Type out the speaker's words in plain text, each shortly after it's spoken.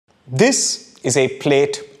This is a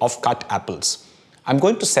plate of cut apples. I'm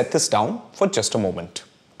going to set this down for just a moment.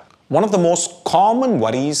 One of the most common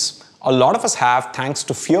worries a lot of us have, thanks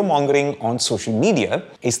to fear-mongering on social media,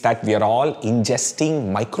 is that we are all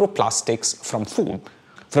ingesting microplastics from food.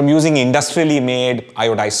 From using industrially made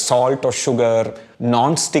iodized salt or sugar,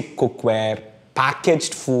 non-stick cookware,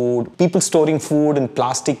 packaged food, people storing food in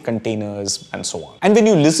plastic containers, and so on. And when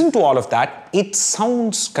you listen to all of that, it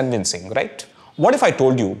sounds convincing, right? What if I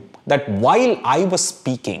told you that while I was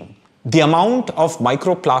speaking, the amount of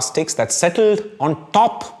microplastics that settled on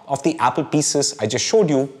top of the apple pieces I just showed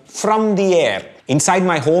you from the air inside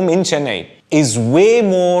my home in Chennai is way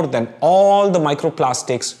more than all the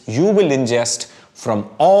microplastics you will ingest from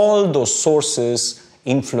all those sources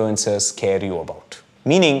influencers care you about.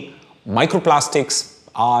 Meaning, microplastics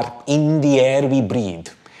are in the air we breathe.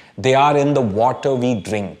 They are in the water we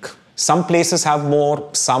drink. Some places have more,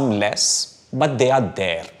 some less, but they are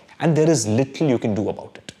there. And there is little you can do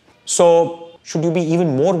about it. So, should you be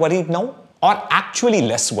even more worried now? Or actually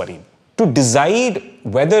less worried? To decide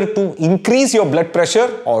whether to increase your blood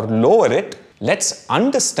pressure or lower it, let's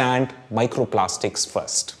understand microplastics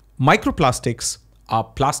first. Microplastics are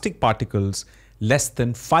plastic particles less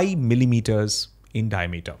than 5 millimeters in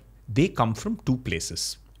diameter. They come from two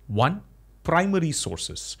places. One, primary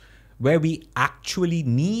sources, where we actually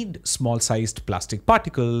need small-sized plastic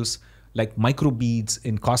particles like microbeads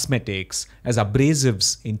in cosmetics, as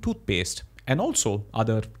abrasives in toothpaste, and also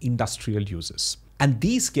other industrial uses. And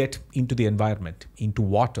these get into the environment, into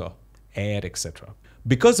water, air, etc.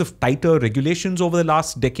 Because of tighter regulations over the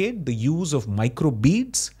last decade, the use of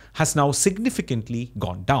microbeads has now significantly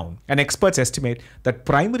gone down. And experts estimate that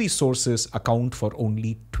primary sources account for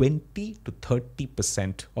only 20 to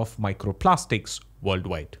 30% of microplastics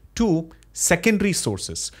worldwide. Two, secondary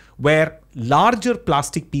sources, where larger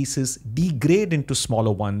plastic pieces degrade into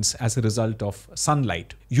smaller ones as a result of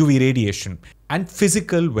sunlight, UV radiation, and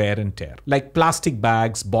physical wear and tear, like plastic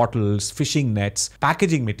bags, bottles, fishing nets,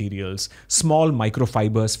 packaging materials, small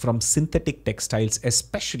microfibers from synthetic textiles,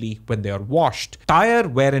 especially when they are washed, tire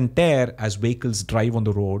wear and tear as vehicles drive on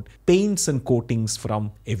the road, paints and coatings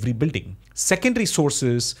from every building. Secondary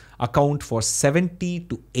sources account for 70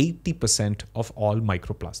 to 80% of all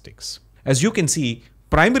microplastics. As you can see,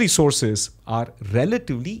 primary sources are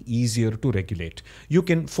relatively easier to regulate. You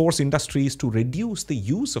can force industries to reduce the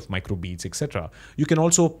use of microbeads, etc. You can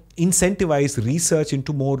also incentivize research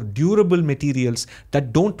into more durable materials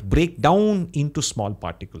that don't break down into small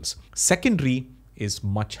particles. Secondary is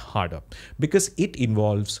much harder because it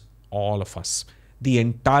involves all of us, the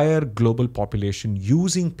entire global population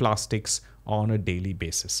using plastics on a daily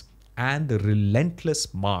basis, and the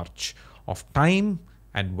relentless march of time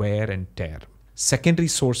and wear and tear. Secondary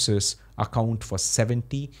sources account for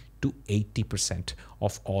 70 to 80%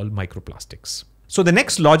 of all microplastics. So the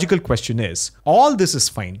next logical question is, all this is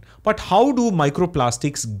fine, but how do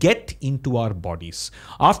microplastics get into our bodies?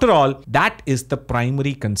 After all, that is the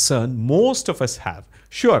primary concern most of us have.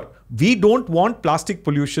 Sure, we don't want plastic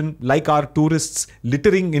pollution like our tourists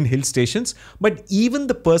littering in hill stations, but even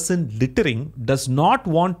the person littering does not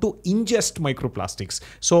want to ingest microplastics.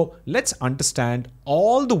 So let's understand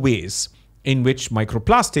all the ways in which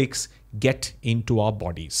microplastics get into our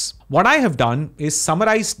bodies. What I have done is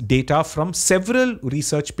summarized data from several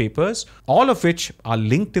research papers, all of which are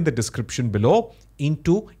linked in the description below,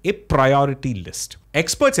 into a priority list.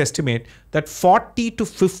 Experts estimate that 40 to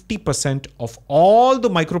 50% of all the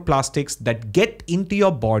microplastics that get into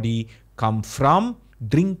your body come from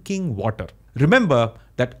drinking water. Remember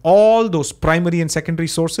that all those primary and secondary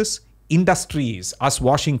sources, industries, us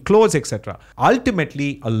washing clothes, etc.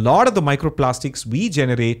 Ultimately, a lot of the microplastics we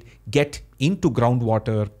generate get into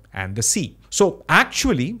groundwater and the sea. So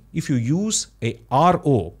actually, if you use a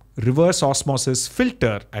RO, reverse osmosis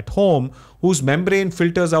filter at home, whose membrane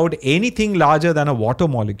filters out anything larger than a water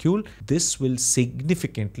molecule, this will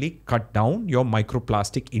significantly cut down your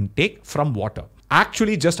microplastic intake from water.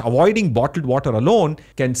 Actually, just avoiding bottled water alone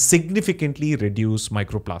can significantly reduce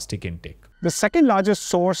microplastic intake. The second largest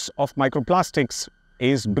source of microplastics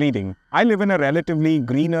is breathing. I live in a relatively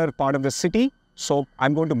greener part of the city, so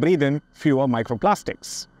I'm going to breathe in fewer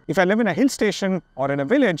microplastics. If I live in a hill station or in a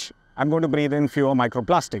village, I'm going to breathe in fewer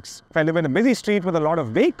microplastics. If I live in a busy street with a lot of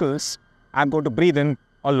vehicles, I'm going to breathe in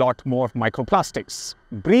a lot more microplastics.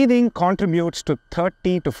 Breathing contributes to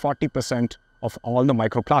 30 to 40% of all the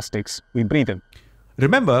microplastics we breathe in.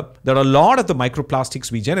 Remember that a lot of the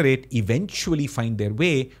microplastics we generate eventually find their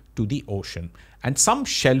way to the ocean. And some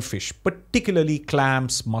shellfish, particularly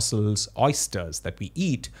clams, mussels, oysters that we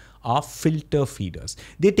eat, are filter feeders.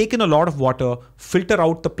 They take in a lot of water, filter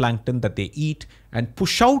out the plankton that they eat, and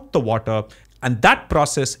push out the water, and that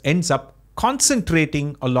process ends up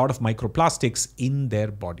concentrating a lot of microplastics in their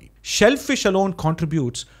body. Shellfish alone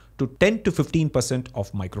contributes to 10 to 15%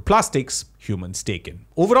 of microplastics humans take in.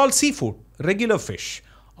 Overall, seafood, regular fish,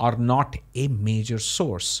 are not a major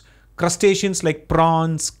source. Crustaceans like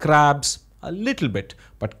prawns, crabs, a little bit,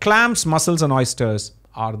 but clams, mussels, and oysters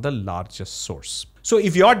are the largest source. So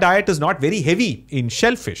if your diet is not very heavy in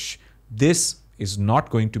shellfish, this is not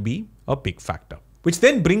going to be a big factor. Which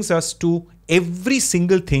then brings us to every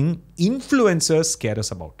single thing influencers scare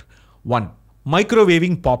us about. 1.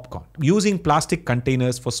 Microwaving popcorn, using plastic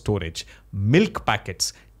containers for storage, milk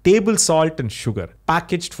packets, table salt and sugar,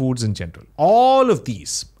 packaged foods in general. All of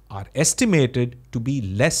these are estimated to be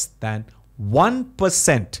less than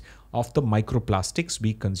 1% of the microplastics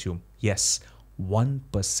we consume. Yes,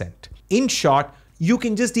 1%. In short, you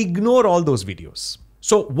can just ignore all those videos.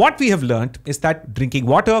 So what we have learned is that drinking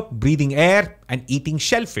water, breathing air, and eating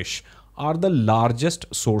shellfish are the largest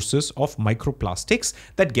sources of microplastics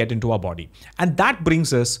that get into our body. And that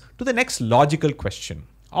brings us to the next logical question.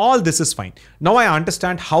 All this is fine. Now I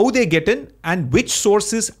understand how they get in and which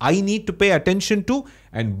sources I need to pay attention to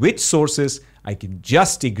and which sources I can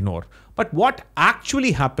just ignore. But what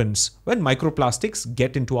actually happens when microplastics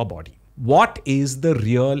get into our body? What is the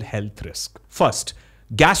real health risk? First,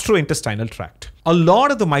 gastrointestinal tract. A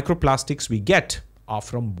lot of the microplastics we get are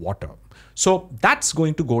from water. So that's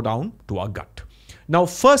going to go down to our gut. Now,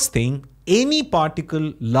 first thing, any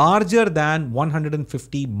particle larger than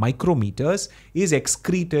 150 micrometers is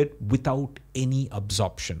excreted without any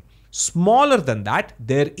absorption. Smaller than that,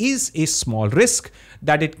 there is a small risk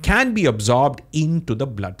that it can be absorbed into the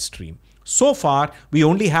bloodstream. So far, we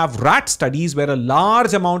only have rat studies where a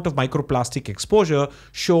large amount of microplastic exposure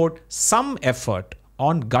showed some effort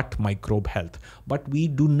on gut microbe health, but we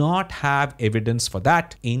do not have evidence for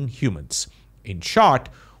that in humans. In short,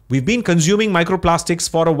 we've been consuming microplastics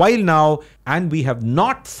for a while now, and we have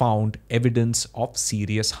not found evidence of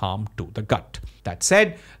serious harm to the gut. That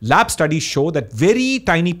said, lab studies show that very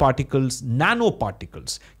tiny particles,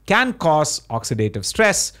 nanoparticles, can cause oxidative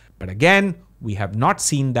stress, but again, we have not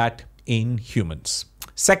seen that in humans.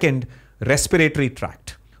 Second, respiratory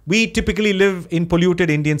tract. We typically live in polluted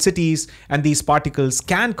Indian cities, and these particles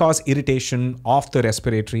can cause irritation of the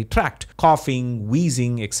respiratory tract, coughing,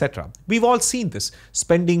 wheezing, etc. We've all seen this.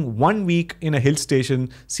 Spending 1 week in a hill station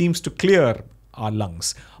seems to clear our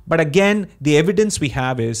lungs. But again, the evidence we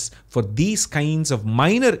have is for these kinds of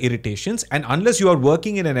minor irritations, and unless you are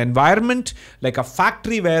working in an environment like a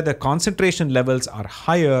factory where the concentration levels are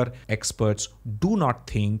higher, experts do not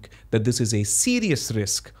think that this is a serious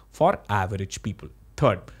risk for average people.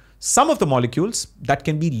 Third, some of the molecules that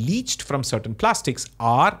can be leached from certain plastics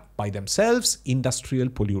are by themselves industrial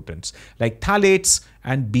pollutants like phthalates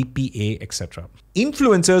and BPA, etc.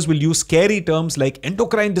 Influencers will use scary terms like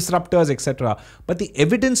endocrine disruptors, etc. But the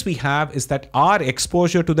evidence we have is that our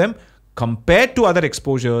exposure to them compared to other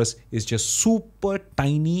exposures is just super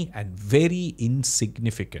tiny and very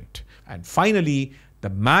insignificant. And finally, the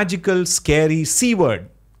magical, scary C word,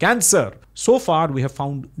 cancer. So far, we have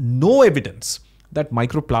found no evidence that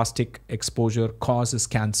microplastic exposure causes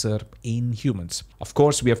cancer in humans. Of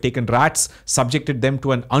course, we have taken rats, subjected them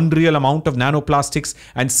to an unreal amount of nanoplastics,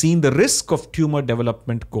 and seen the risk of tumor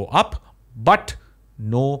development go up, but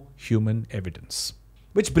no human evidence.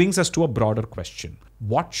 Which brings us to a broader question.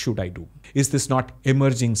 What should I do? Is this not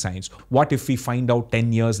emerging science? What if we find out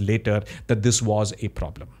 10 years later that this was a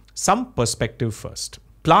problem? Some perspective first.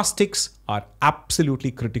 Plastics are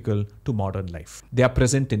absolutely critical to modern life. They are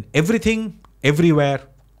present in everything, everywhere,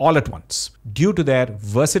 all at once, due to their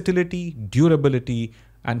versatility, durability,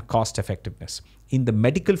 and cost effectiveness. In the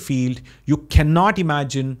medical field, you cannot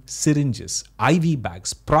imagine syringes, IV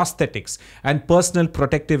bags, prosthetics, and personal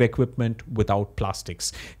protective equipment without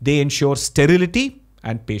plastics. They ensure sterility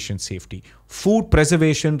and patient safety. Food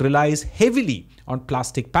preservation relies heavily on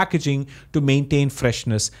plastic packaging to maintain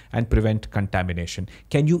freshness and prevent contamination.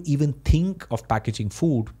 Can you even think of packaging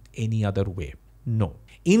food any other way? No.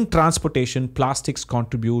 In transportation, plastics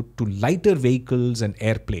contribute to lighter vehicles and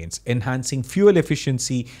airplanes, enhancing fuel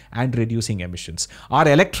efficiency and reducing emissions. Our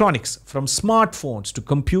electronics, from smartphones to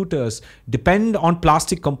computers, depend on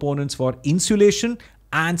plastic components for insulation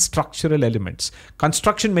and structural elements.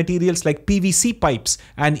 Construction materials like PVC pipes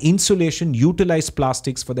and insulation utilize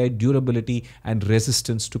plastics for their durability and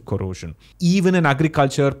resistance to corrosion. Even in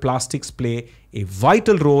agriculture, plastics play a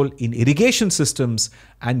vital role in irrigation systems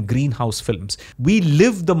and greenhouse films. We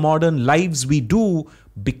live the modern lives we do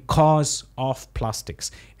because of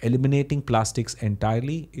plastics. eliminating plastics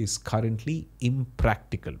entirely is currently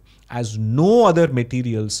impractical, as no other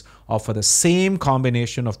materials offer the same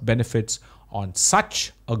combination of benefits on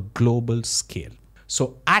such a global scale.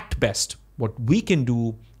 So at best, what we can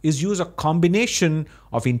do is use a combination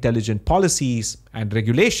of intelligent policies and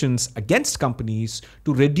regulations against companies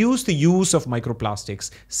to reduce the use of microplastics,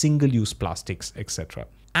 single-use plastics, etc.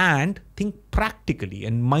 And think practically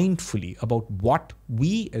and mindfully about what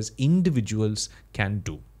we as individuals can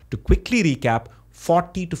do. To quickly recap,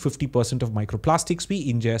 40 to 50% of microplastics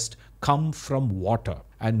we ingest come from water,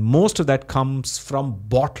 and most of that comes from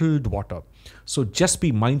bottled water. So just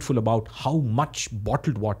be mindful about how much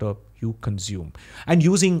bottled water you consume. And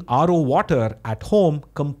using RO water at home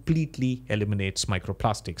completely eliminates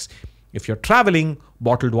microplastics. If you're traveling,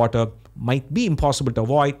 bottled water might be impossible to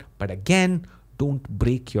avoid, but again, don't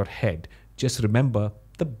break your head. Just remember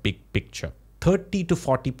the big picture. 30 to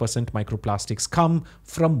 40% microplastics come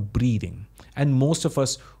from breathing. And most of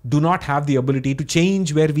us do not have the ability to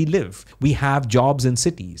change where we live. We have jobs in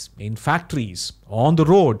cities, in factories, on the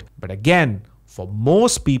road. But again, for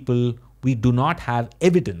most people, we do not have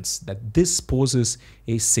evidence that this poses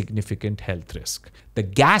a significant health risk. The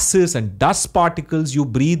gases and dust particles you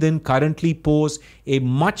breathe in currently pose a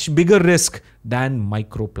much bigger risk than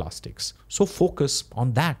microplastics. So focus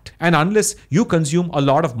on that. And unless you consume a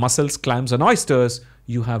lot of mussels, clams, and oysters,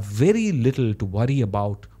 you have very little to worry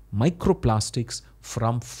about microplastics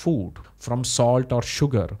from food, from salt or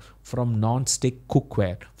sugar, from non-stick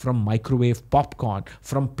cookware, from microwave popcorn,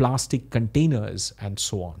 from plastic containers, and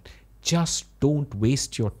so on. Just don't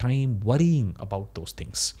waste your time worrying about those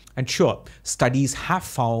things. And sure, studies have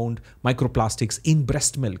found microplastics in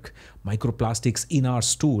breast milk, microplastics in our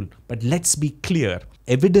stool. But let's be clear,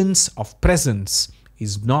 evidence of presence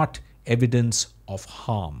is not evidence of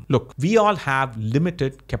harm. Look, we all have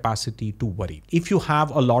limited capacity to worry. If you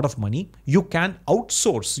have a lot of money, you can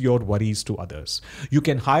outsource your worries to others. You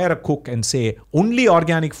can hire a cook and say, only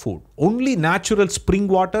organic food, only natural spring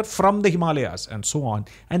water from the Himalayas, and so on,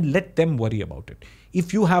 and let them worry about it.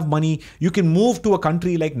 If you have money, you can move to a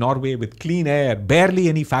country like Norway with clean air, barely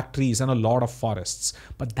any factories, and a lot of forests.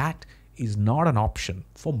 But that is not an option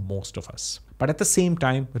for most of us. But at the same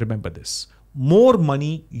time, remember this. More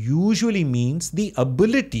money usually means the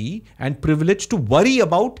ability and privilege to worry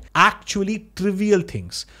about actually trivial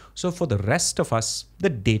things. So for the rest of us, the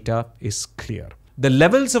data is clear. The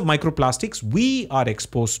levels of microplastics we are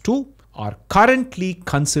exposed to are currently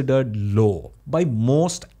considered low by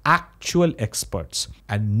most actual experts,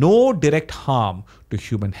 and no direct harm to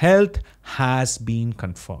human health has been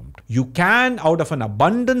confirmed. You can, out of an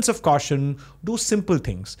abundance of caution, do simple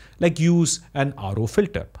things like use an RO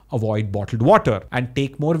filter, avoid bottled water, and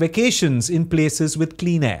take more vacations in places with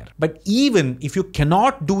clean air. But even if you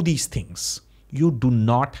cannot do these things, you do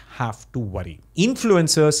not have to worry.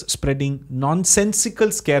 Influencers spreading nonsensical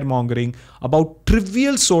scaremongering about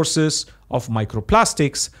trivial sources of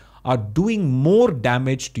microplastics are doing more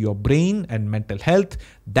damage to your brain and mental health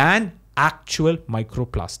than actual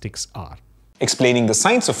microplastics are. Explaining the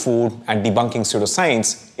science of food and debunking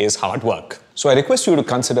pseudoscience is hard work. So I request you to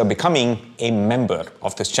consider becoming a member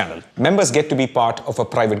of this channel. Members get to be part of a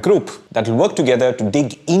private group that will work together to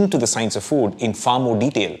dig into the science of food in far more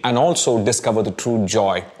detail and also discover the true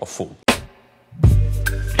joy of food.